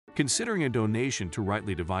considering a donation to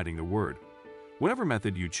Rightly Dividing the Word. Whatever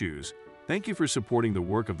method you choose, thank you for supporting the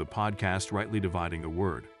work of the podcast Rightly Dividing the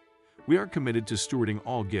Word. We are committed to stewarding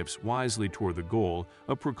all gifts wisely toward the goal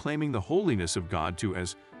of proclaiming the holiness of God to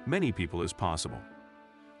as many people as possible.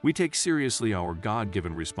 We take seriously our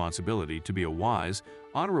God-given responsibility to be a wise,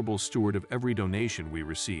 honorable steward of every donation we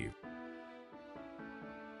receive.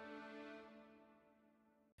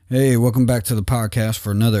 Hey, welcome back to the podcast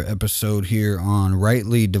for another episode here on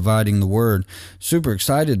Rightly Dividing the Word. Super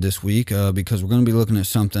excited this week because we're going to be looking at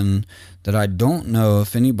something that I don't know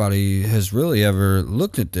if anybody has really ever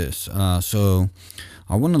looked at this. So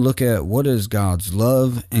I want to look at what is God's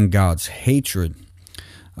love and God's hatred.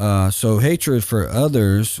 So hatred for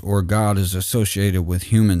others or God is associated with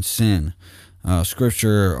human sin.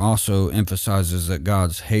 Scripture also emphasizes that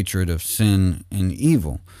God's hatred of sin and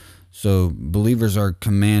evil. So believers are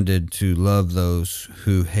commanded to love those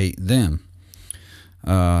who hate them.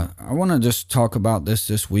 I want to just talk about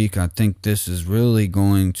this week. I think this is really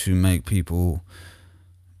going to make people,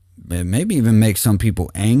 maybe even make some people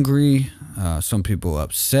angry, some people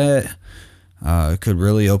upset. It could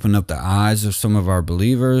really open up the eyes of some of our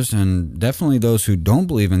believers and definitely those who don't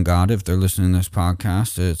believe in God. If they're listening to this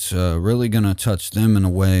podcast, it's really going to touch them in a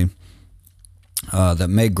way that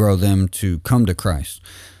may grow them to come to Christ.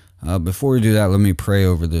 Before we do that, let me pray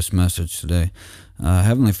over this message today.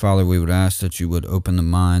 Heavenly Father, we would ask that you would open the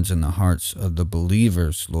minds and the hearts of the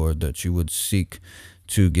believers, Lord, that you would seek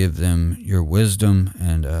to give them your wisdom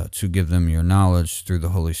and to give them your knowledge through the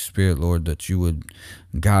Holy Spirit, Lord, that you would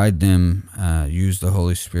guide them, use the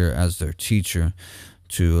Holy Spirit as their teacher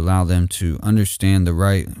to allow them to understand the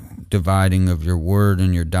right dividing of your word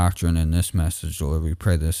and your doctrine in this message, Lord. We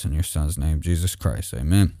pray this in your Son's name, Jesus Christ.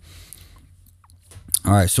 Amen.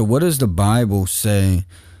 All right, so what does the Bible say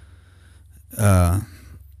that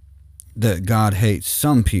God hates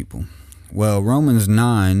some people? Well, Romans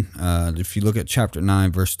 9, if you look at chapter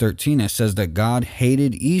 9, verse 13, it says that God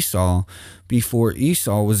hated Esau before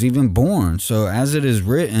Esau was even born. So as it is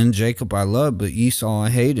written, Jacob I loved, but Esau I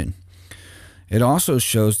hated. It also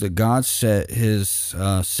shows that God set his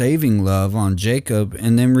saving love on Jacob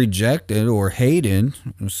and then rejected or hated,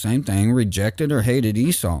 same thing, rejected or hated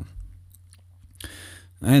Esau.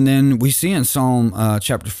 And then we see in Psalm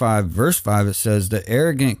chapter 5, verse 5, it says, "The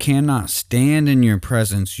arrogant cannot stand in your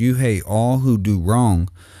presence. You hate all who do wrong."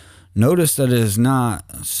 Notice that it is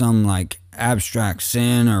not some like abstract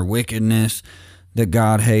sin or wickedness that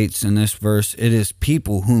God hates in this verse. It is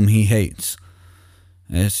people whom he hates.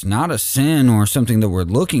 It's not a sin or something that we're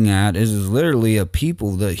looking at. It is literally a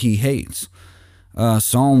people that he hates.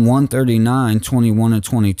 Psalm 139, 21 and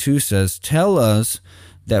 22 says, tell us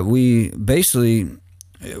that we basically...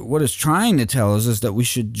 what it's trying to tell us is that we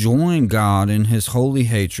should join God in his holy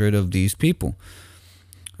hatred of these people.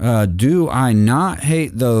 Do I not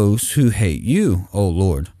hate those who hate you, O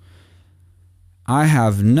Lord? I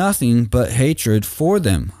have nothing but hatred for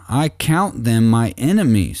them. I count them my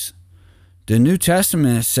enemies. The New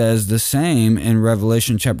Testament says the same in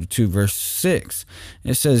Revelation chapter 2, verse 6.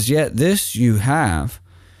 It says, yet this you have.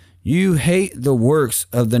 You hate the works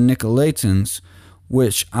of the Nicolaitans,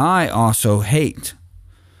 which I also hate.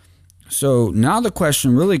 So now the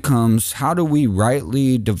question really comes, how do we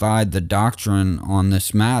rightly divide the doctrine on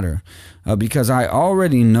this matter? Because I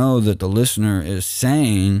already know that the listener is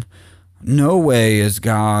saying, no way is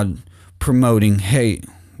God promoting hate.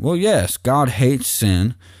 Well, yes, God hates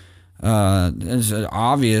sin. It's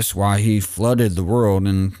obvious why he flooded the world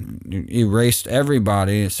and erased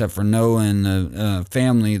everybody except for Noah and the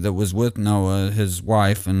family that was with Noah, his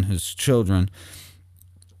wife and his children.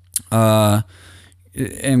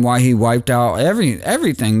 And why he wiped out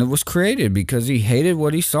everything that was created because he hated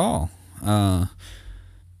what he saw.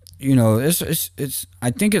 It's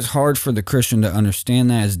I think it's hard for the Christian to understand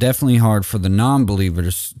that. It's definitely hard for the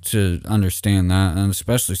non-believers to understand that, and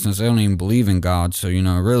especially since they don't even believe in God. So,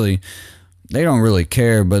 really, they don't really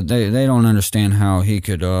care, but they don't understand how he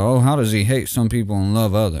could, how does he hate some people and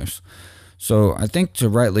love others? So I think to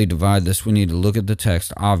rightly divide this, we need to look at the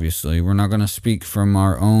text, obviously. We're not going to speak from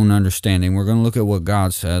our own understanding. We're going to look at what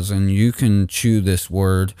God says, and you can chew this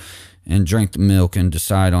word and drink the milk and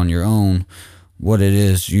decide on your own what it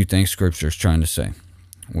is you think Scripture is trying to say,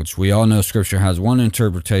 which we all know Scripture has one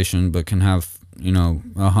interpretation but can have,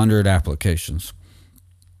 100 applications.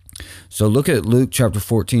 So look at Luke chapter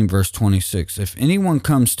 14, verse 26. If anyone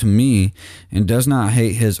comes to me and does not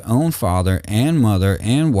hate his own father and mother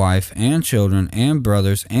and wife and children and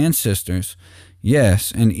brothers and sisters,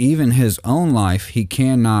 yes, and even his own life, he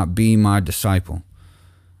cannot be my disciple.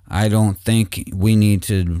 I don't think we need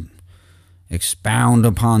to expound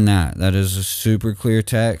upon that. That is a super clear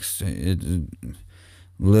text. It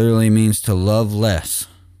literally means to love less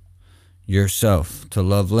yourself, to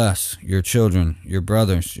love less your children, your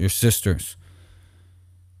brothers, your sisters.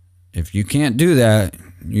 If you can't do that,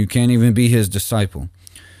 you can't even be his disciple.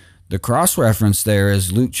 The cross reference there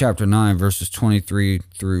is Luke chapter 9, verses 23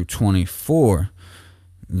 through 24.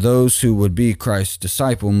 Those who would be Christ's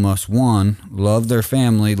disciple must, 1, love their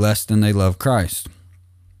family less than they love Christ.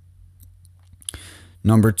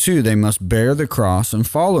 Number 2, they must bear the cross and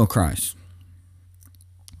follow Christ.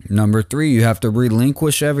 Number 3, you have to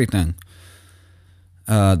relinquish everything.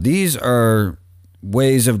 These are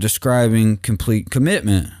ways of describing complete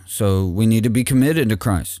commitment. So we need to be committed to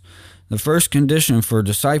Christ. The first condition for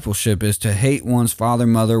discipleship is to hate one's father,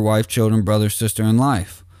 mother, wife, children, brother, sister, and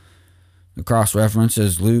life. The cross reference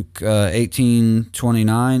is Luke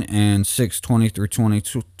 18:29 and 6:20 through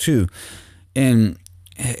 22. And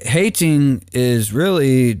hating is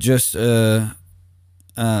really just a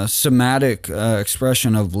somatic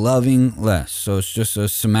expression of loving less. So it's just a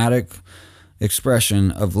somatic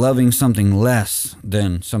expression of loving something less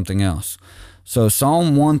than something else. So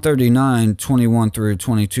Psalm 139, 21 through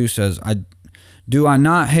 22 says, Do I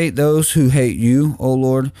not hate those who hate you, O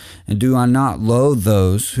Lord? And do I not loathe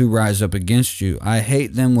those who rise up against you? I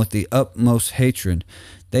hate them with the utmost hatred.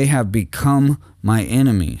 They have become my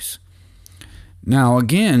enemies. Now,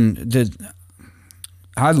 again,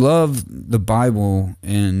 I love the Bible,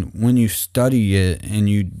 and when you study it and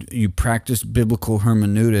you practice biblical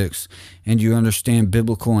hermeneutics and you understand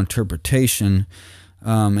biblical interpretation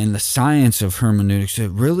and the science of hermeneutics, it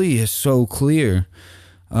really is so clear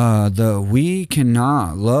that we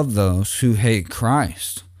cannot love those who hate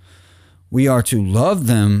Christ. We are to love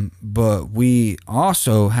them, but we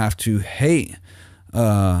also have to hate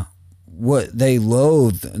what they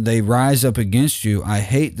loathe. They rise up against you. I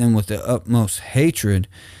hate them with the utmost hatred.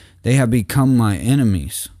 They have become my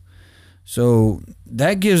enemies. So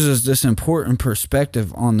that gives us this important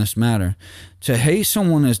perspective on this matter. To hate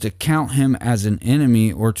someone is to count him as an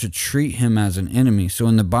enemy or to treat him as an enemy. So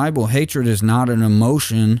in the Bible, hatred is not an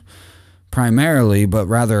emotion primarily, but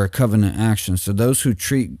rather a covenant action. So those who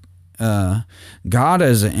treat God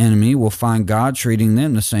as an enemy will find God treating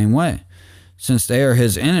them the same way. Since they are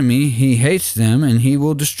his enemy, he hates them and he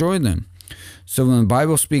will destroy them. So when the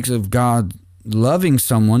Bible speaks of God loving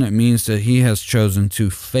someone, it means that he has chosen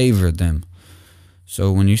to favor them.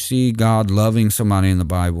 So when you see God loving somebody in the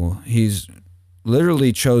Bible, he's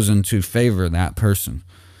literally chosen to favor that person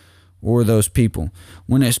or those people.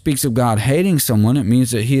 When it speaks of God hating someone, it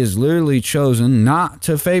means that he has literally chosen not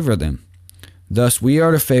to favor them. Thus, we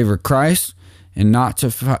are to favor Christ and not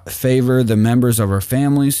to favor the members of our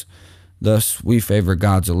families. Thus, we favor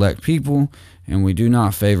God's elect people, and we do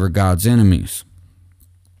not favor God's enemies.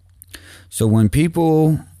 So when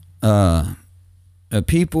people,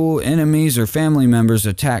 enemies, or family members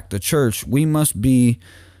attack the church, we must be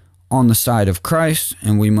on the side of Christ,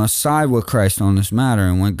 and we must side with Christ on this matter.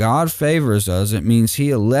 And when God favors us, it means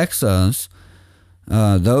he elects us.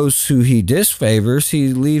 Those who he disfavors,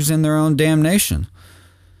 he leaves in their own damnation.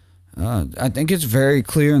 I think it's very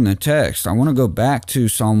clear in the text. I want to go back to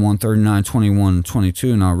Psalm 139, 21, and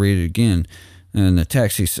 22, and I'll read it again. In the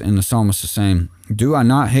text, the psalmist is saying, Do I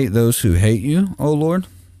not hate those who hate you, O Lord?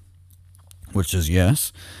 Which is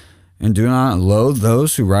yes. And do not loathe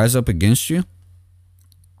those who rise up against you?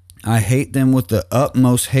 I hate them with the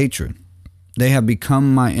utmost hatred. They have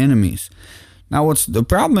become my enemies. Now, what's the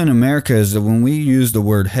problem in America is that when we use the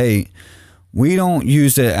word hate, we don't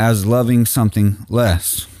use it as loving something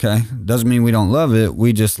less, okay? Doesn't mean we don't love it,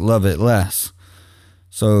 we just love it less.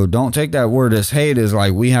 So don't take that word as hate as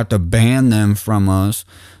like we have to ban them from us.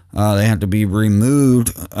 They have to be removed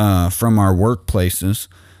from our workplaces.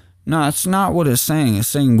 No, that's not what it's saying. It's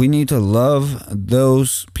saying we need to love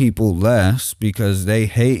those people less because they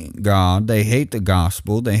hate God, they hate the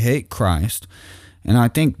gospel, they hate Christ. And I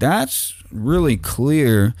think that's really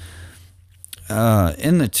clear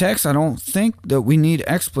in the text. I don't think that we need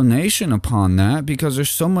explanation upon that because there's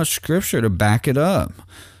so much scripture to back it up.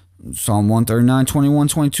 Psalm 139, 21,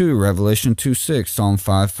 22, Revelation 2:6, Psalm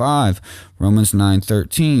 5:5, Romans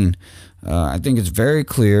 9:13. I think it's very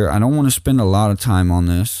clear. I don't want to spend a lot of time on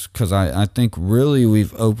this because I think really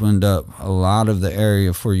we've opened up a lot of the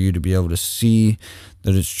area for you to be able to see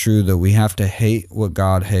that it's true that we have to hate what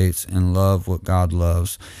God hates and love what God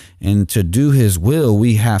loves. And to do his will,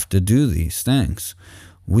 we have to do these things.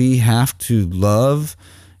 We have to love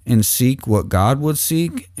and seek what God would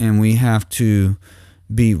seek, and we have to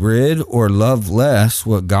be rid or love less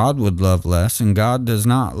what God would love less. And God does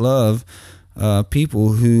not love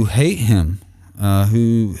people who hate him.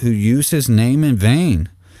 who use his name in vain.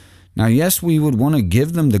 Now, yes, we would want to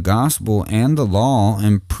give them the gospel and the law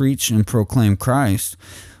and preach and proclaim Christ,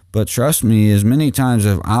 but trust me, as many times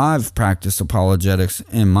as I've practiced apologetics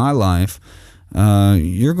in my life,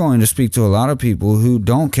 you're going to speak to a lot of people who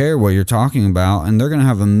don't care what you're talking about, and they're going to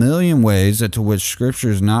have a million ways to which Scripture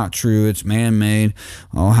is not true, it's man-made.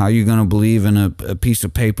 Oh, how are you going to believe in a piece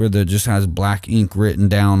of paper that just has black ink written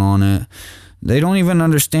down on it? They don't even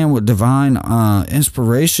understand what divine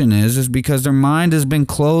inspiration is because their mind has been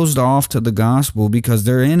closed off to the gospel because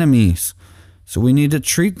they're enemies. So we need to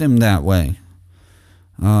treat them that way.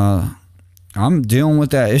 I'm dealing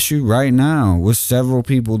with that issue right now with several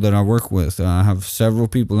people that I work with. I have several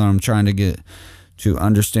people that I'm trying to get to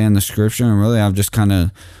understand the Scripture, and really I've just kind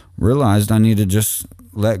of realized I need to just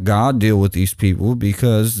let God deal with these people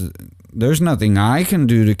because there's nothing I can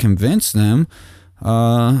do to convince them.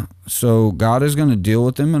 So God is going to deal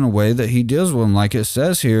with them in a way that he deals with them, like it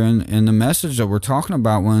says here in the message that we're talking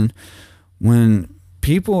about. When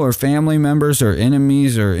people or family members or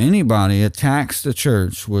enemies or anybody attacks the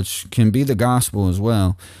church, which can be the gospel as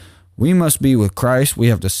well, we must be with Christ. We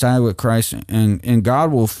have to side with Christ, and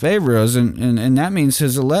God will favor us, and that means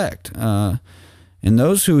his elect. And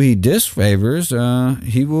those who he disfavors,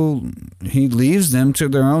 he leaves them to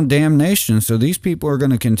their own damnation. So these people are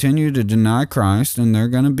going to continue to deny Christ, and they're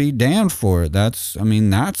going to be damned for it. That's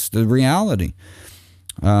the reality.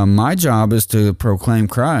 My job is to proclaim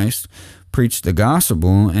Christ, preach the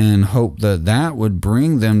gospel, and hope that would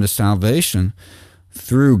bring them to salvation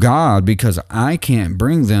through God, because I can't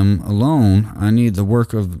bring them alone. I need the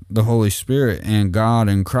work of the Holy Spirit and God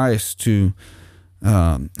and Christ to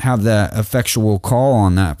have that effectual call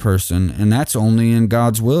on that person, and that's only in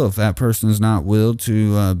God's will. If that person is not willed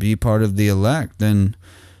to be part of the elect, then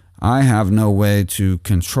I have no way to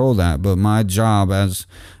control that. But my job as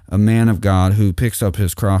a man of God who picks up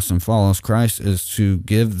his cross and follows Christ is to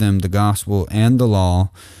give them the gospel and the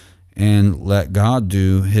law and let God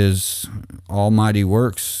do his almighty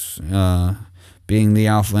works, being the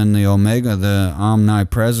Alpha and the Omega, the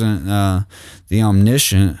omnipresent, the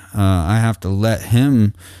omniscient. I have to let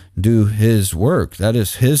him do his work. That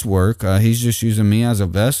is his work. He's just using me as a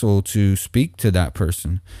vessel to speak to that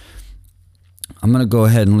person. I'm going to go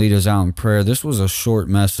ahead and lead us out in prayer. This was a short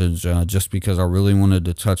message just because I really wanted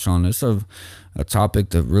to touch on this, a topic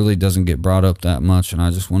that really doesn't get brought up that much, and I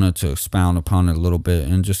just wanted to expound upon it a little bit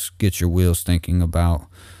and just get your wheels thinking about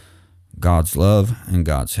God's love and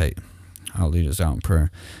God's hate. I'll lead us out in prayer.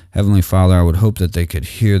 Heavenly Father, I would hope that they could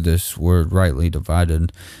hear this word rightly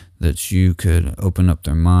divided, that you could open up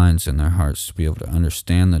their minds and their hearts to be able to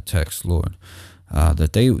understand the text, Lord,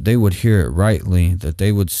 that they would hear it rightly, that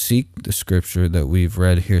they would seek the Scripture that we've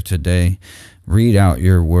read here today, read out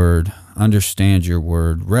your word, understand your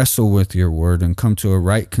word, wrestle with your word, and come to a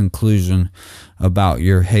right conclusion about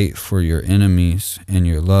your hate for your enemies and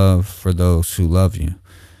your love for those who love you.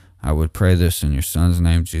 I would pray this in your Son's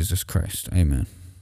name, Jesus Christ. Amen.